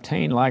have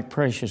obtained like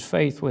precious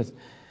faith with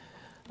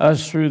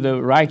us through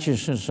the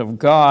righteousness of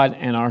God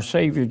and our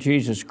Savior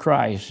Jesus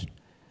Christ.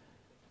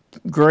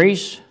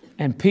 Grace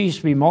and peace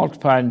be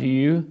multiplied to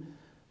you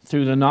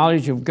through the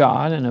knowledge of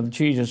God and of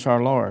Jesus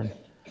our Lord,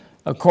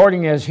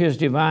 according as His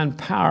divine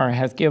power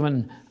hath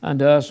given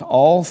unto us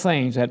all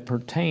things that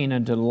pertain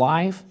unto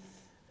life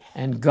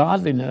and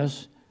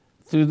godliness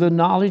through the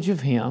knowledge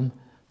of Him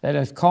that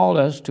hath called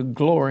us to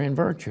glory and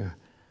virtue,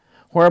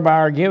 whereby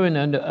are given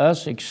unto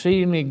us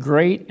exceedingly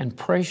great and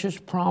precious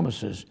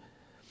promises,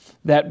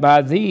 that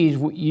by these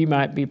ye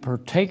might be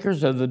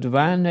partakers of the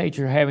divine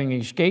nature, having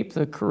escaped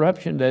the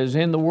corruption that is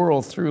in the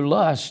world through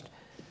lust.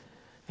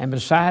 And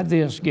beside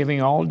this,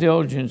 giving all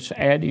diligence,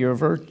 add to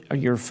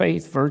your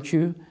faith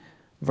virtue,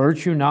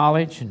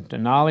 knowledge, and to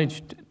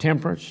knowledge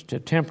temperance, to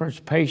temperance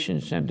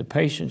patience, and to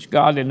patience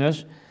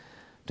godliness,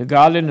 to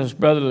godliness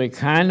brotherly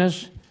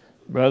kindness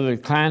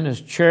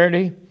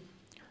charity.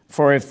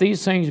 For if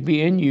these things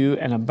be in you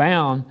and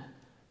abound,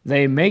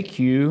 they make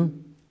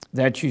you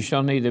that you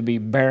shall neither be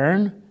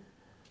barren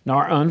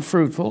nor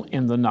unfruitful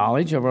in the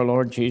knowledge of our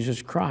Lord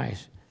Jesus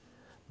Christ.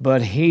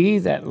 But he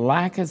that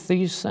lacketh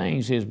these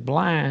things is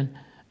blind,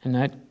 and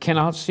that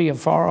cannot see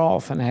afar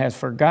off, and hath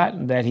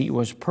forgotten that he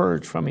was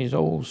purged from his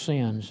old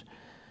sins.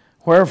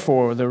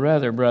 Wherefore, the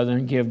rather,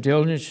 brethren, give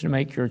diligence to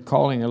make your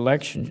calling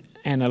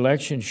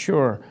election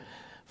sure.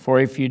 For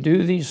if you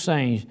do these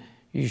things,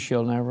 you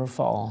shall never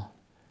fall.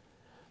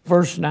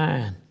 Verse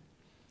 9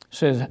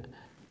 says,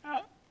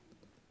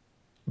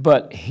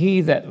 but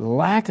he that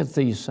lacketh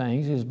these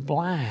things is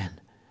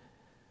blind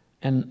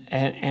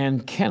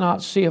and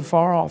cannot see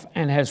afar off,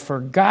 and has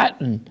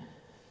forgotten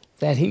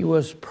that he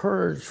was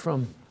purged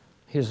from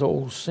his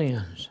old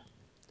sins.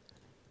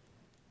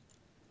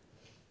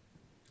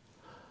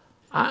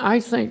 I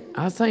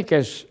think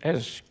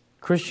as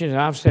Christians,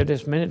 I've said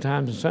this many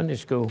times in Sunday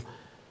school,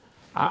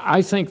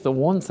 I think the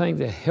one thing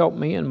that helped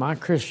me in my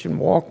Christian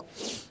walk,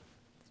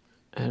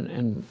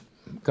 and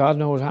God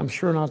knows I'm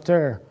sure not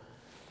there,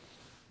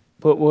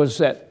 but was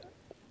that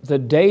the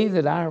day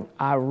that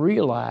I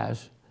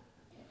realized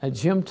that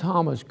Jim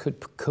Thomas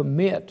could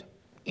commit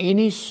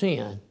any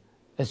sin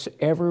that's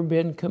ever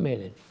been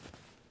committed.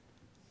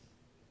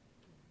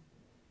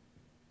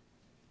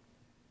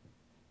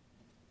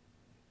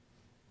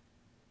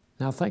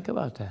 Now think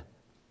about that.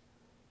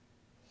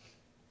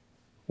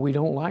 We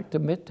don't like to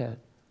admit that.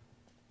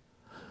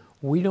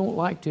 We don't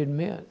like to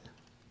admit,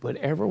 but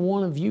every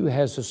one of you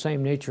has the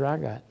same nature I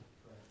got.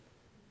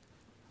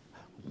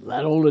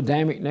 That old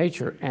Adamic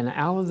nature, and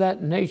out of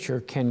that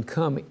nature can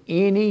come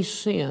any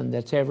sin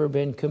that's ever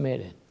been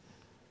committed.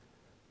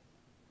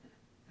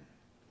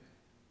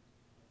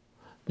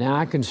 Now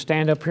I can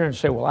stand up here and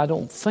say, well, I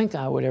don't think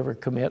I would ever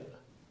commit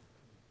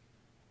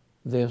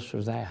this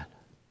or that.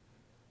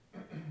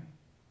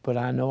 But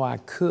I know I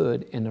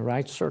could in the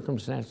right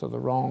circumstance or the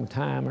wrong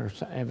time, or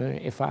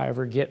if I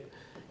ever get,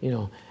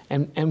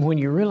 And when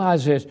you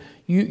realize this,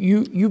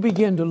 you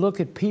begin to look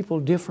at people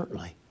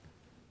differently.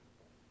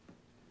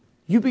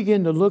 You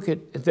begin to look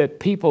at that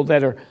people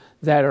that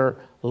are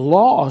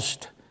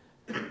lost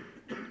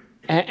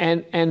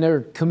and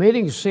they're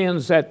committing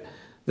sins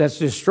that's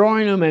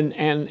destroying them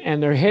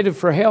and they're headed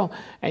for hell.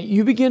 And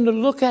you begin to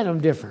look at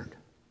them different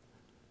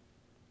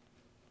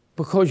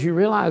because you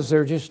realize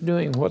they're just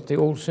doing what the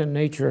old sin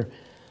nature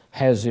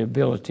has the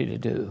ability to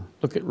do.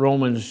 Look at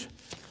Romans,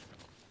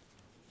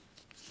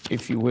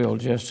 if you will,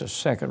 just a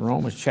second.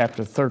 Romans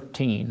chapter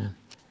 13.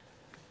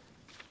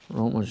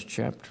 Romans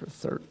chapter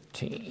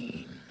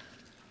 13.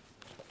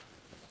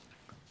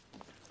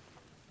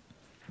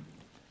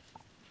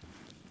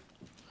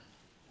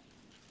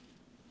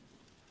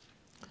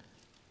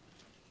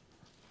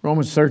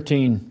 Romans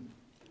 13,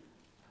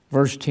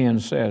 verse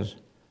 10 says,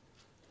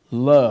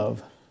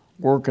 love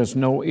worketh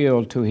no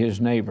ill to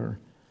his neighbor.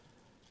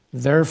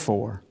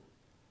 Therefore,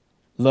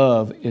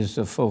 love is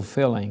the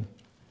fulfilling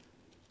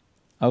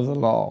of the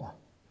law.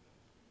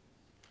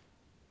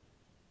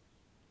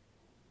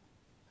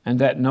 And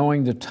that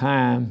knowing the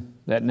time,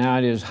 that now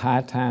it is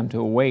high time to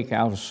awake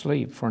out of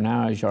sleep, for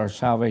now is our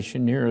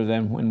salvation nearer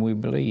than when we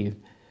believed.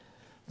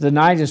 The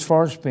night is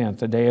far spent,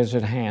 the day is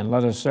at hand.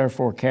 Let us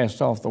therefore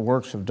cast off the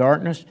works of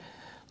darkness.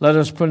 Let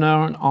us put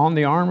on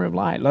the armor of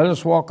light. Let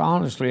us walk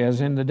honestly as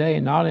in the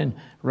day, not in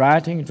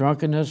rioting,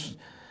 drunkenness,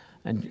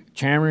 and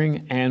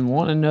chammering, and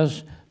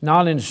wantonness,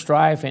 not in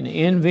strife and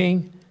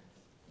envying,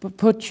 but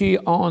put ye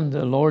on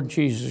the Lord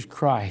Jesus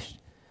Christ,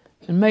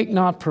 and make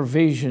not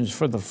provisions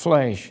for the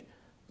flesh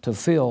to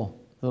fill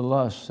the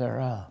lusts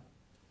thereof.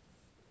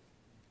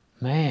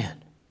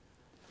 Man,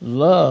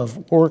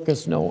 love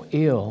worketh no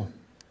ill,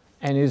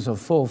 and is a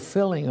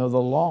fulfilling of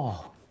the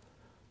law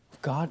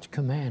of God's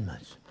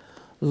commandments.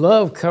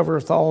 Love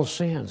covereth all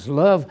sins.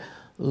 Love,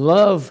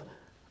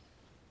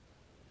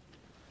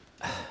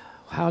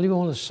 how do you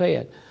want to say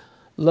it?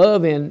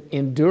 Love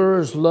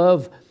endures.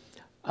 Love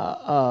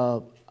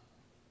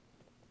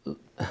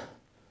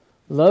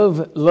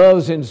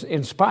loves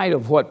in spite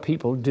of what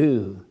people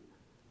do.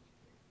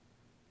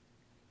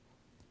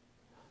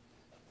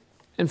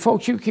 And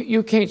folks,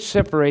 you can't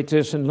separate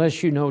this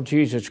unless you know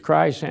Jesus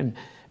Christ and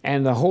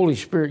the Holy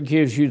Spirit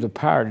gives you the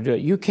power to do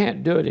it. You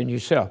can't do it in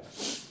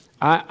yourself.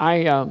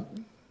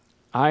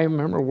 I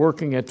remember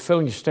working at the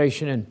filling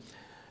station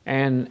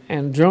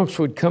and drunks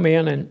would come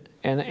in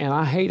and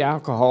I hate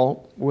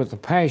alcohol with a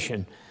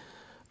passion.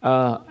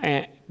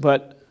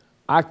 But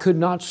I could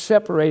not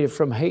separate it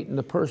from hating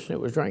the person that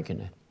was drinking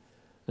it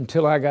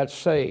until I got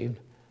saved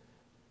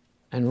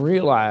and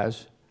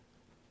realized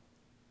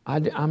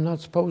I'm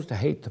not supposed to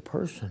hate the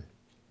person,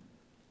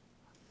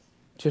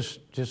 just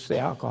the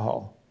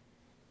alcohol.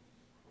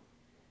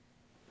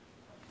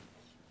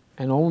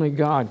 And only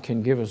God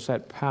can give us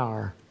that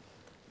power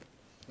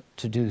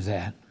to do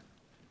that.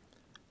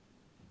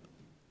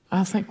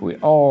 I think we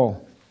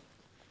all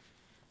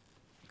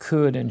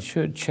could and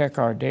should check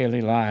our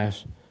daily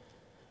lives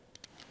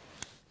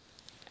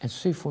and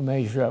see if we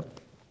measure up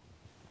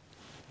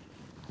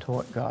to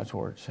what God's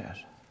Word says.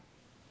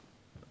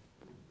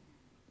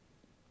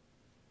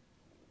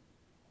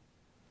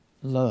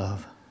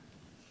 Love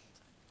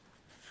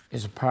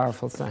is a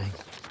powerful thing.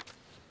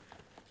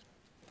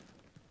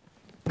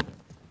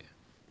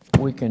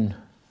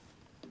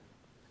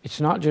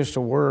 It's not just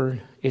a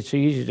word. It's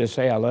easy to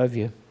say, I love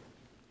you.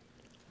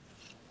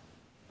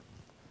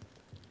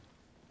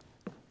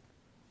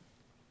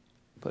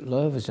 But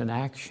love is an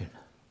action.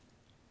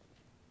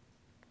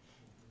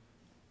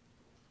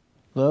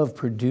 Love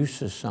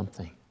produces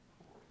something.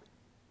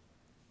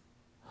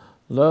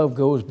 Love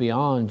goes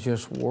beyond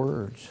just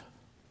words.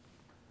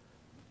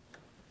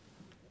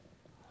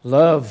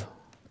 Love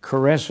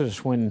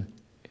caresses when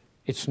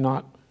it's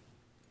not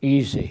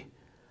easy.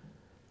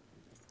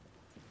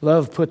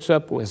 Love puts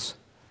up with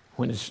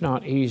when it's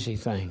not easy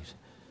things.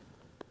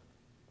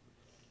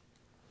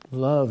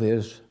 Love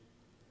is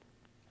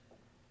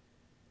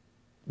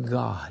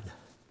God.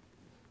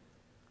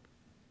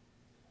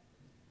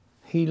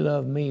 He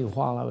loved me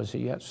while I was a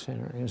yet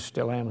sinner, and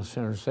still am a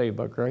sinner saved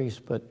by grace,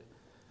 but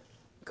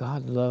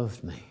God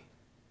loved me.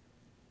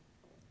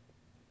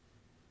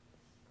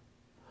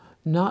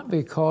 Not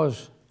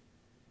because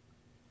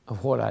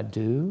of what I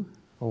do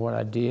or what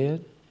I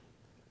did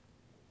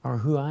or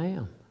who I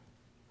am.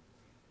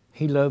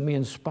 He loved me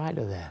in spite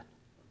of that.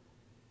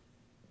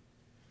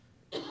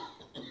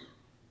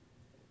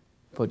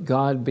 But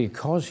God,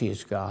 because He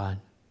is God,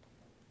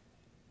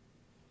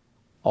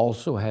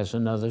 also has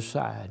another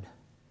side.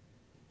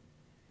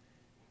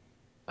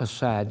 A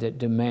side that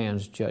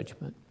demands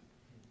judgment.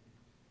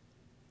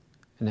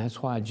 And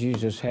that's why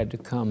Jesus had to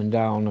come and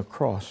die on the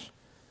cross.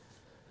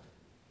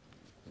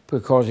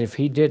 Because if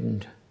He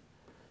didn't,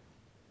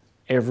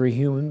 every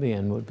human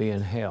being would be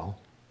in hell.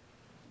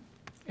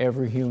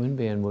 Every human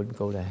being would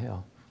go to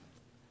hell.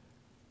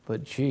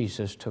 But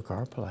Jesus took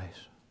our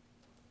place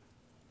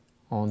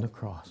on the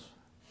cross.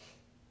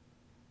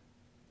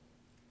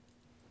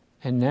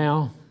 And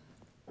now,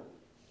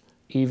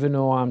 even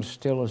though I'm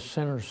still a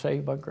sinner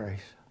saved by grace,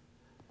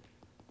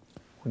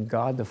 when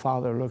God the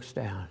Father looks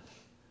down,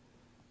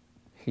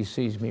 He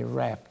sees me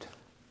wrapped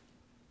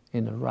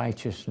in the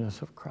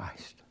righteousness of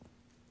Christ.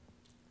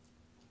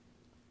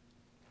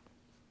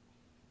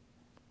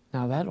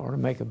 Now that ought to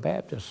make a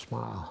Baptist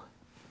smile.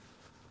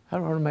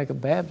 That ought to make a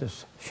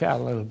Baptist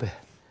shout a little bit.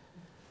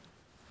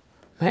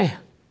 Man,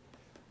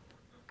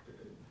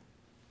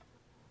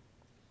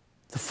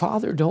 the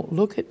Father don't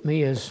look at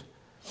me as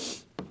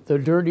the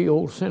dirty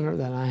old sinner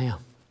that I am.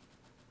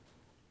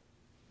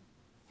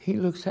 He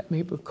looks at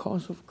me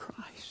because of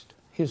Christ,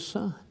 His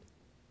Son.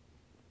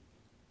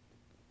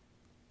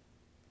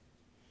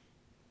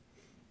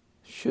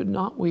 Should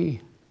not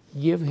we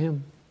give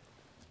Him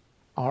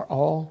our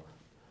all?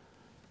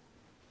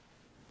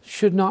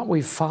 Should not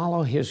we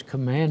follow His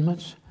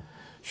commandments?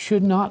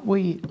 Should not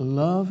we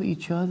love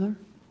each other?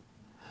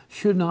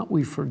 Should not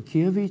we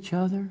forgive each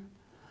other?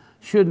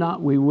 Should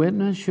not we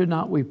witness? Should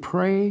not we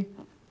pray?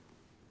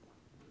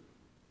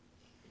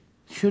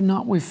 Should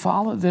not we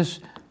follow this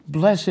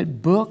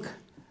blessed book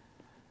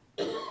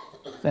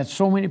that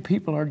so many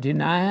people are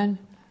denying,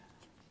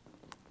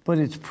 but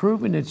it's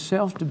proven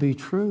itself to be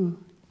true?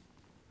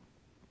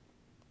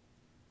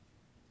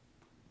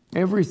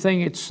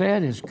 Everything it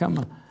said has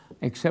come,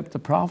 except the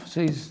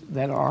prophecies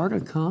that are to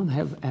come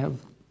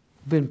have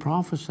been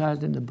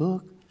prophesied in the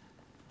book.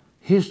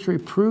 History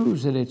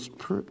proves that it's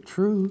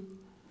true.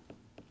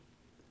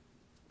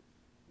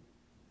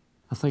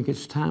 I think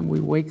it's time we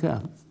wake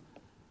up.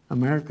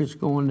 America's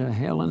going to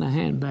hell in a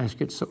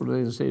handbasket, so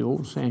as the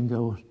old saying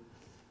goes.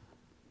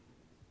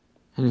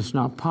 And it's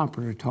not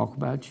popular to talk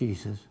about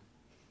Jesus.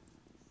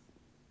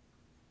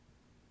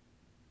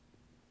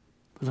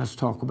 But let's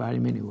talk about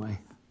Him anyway,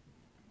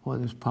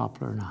 whether it's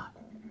popular or not.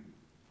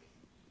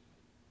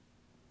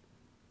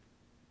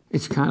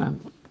 It's kind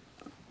of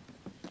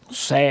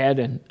sad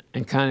and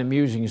kind of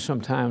amusing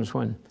sometimes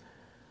when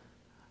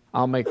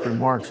I'll make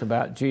remarks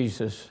about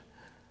Jesus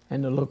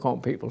and the look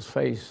on people's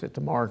face at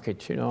the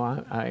market, you know,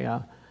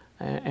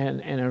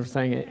 and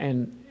everything.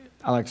 And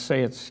I like to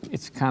say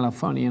it's kind of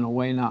funny in a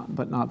way,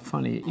 but not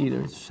funny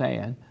either. It's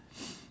sad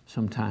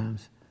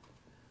sometimes.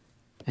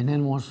 And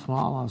then once in a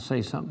while I'll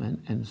say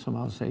something and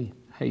somebody will say,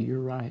 "Hey, you're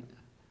right."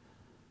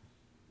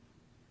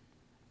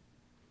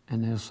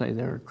 And they'll say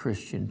they're a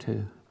Christian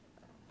too.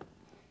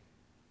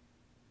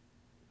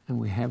 And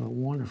we have a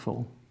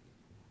wonderful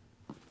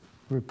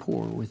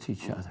rapport with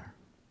each other.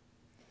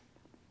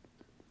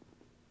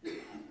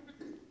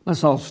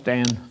 Let's all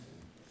stand,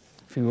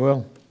 if you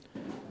will.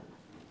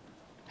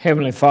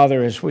 Heavenly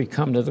Father, as we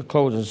come to the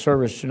close of the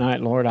service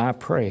tonight, Lord, I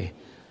pray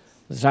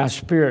that Thy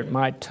Spirit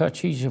might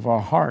touch each of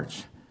our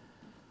hearts.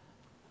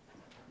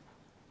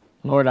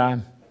 Lord,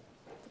 I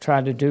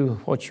try to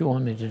do what You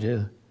want me to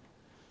do.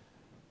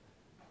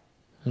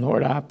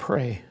 Lord, I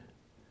pray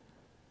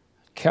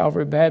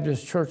Calvary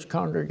Baptist Church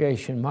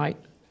congregation might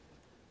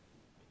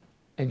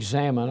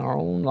examine our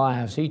own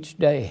lives each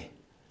day.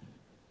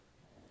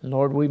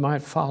 Lord, we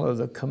might follow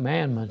the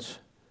commandments,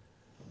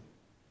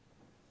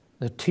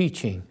 the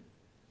teaching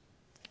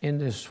in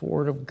this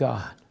Word of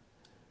God.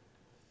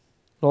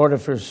 Lord,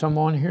 if there's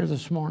someone here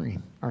this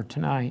morning or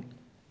tonight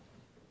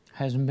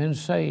hasn't been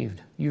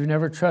saved, you've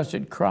never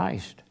trusted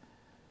Christ,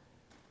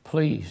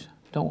 please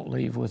don't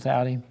leave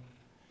without Him.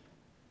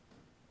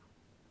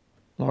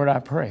 Lord, I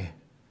pray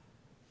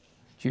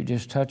that You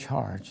just touch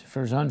hearts. If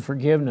there's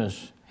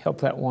unforgiveness, help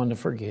that one to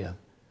forgive.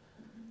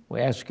 We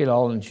ask it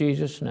all in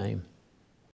Jesus' name.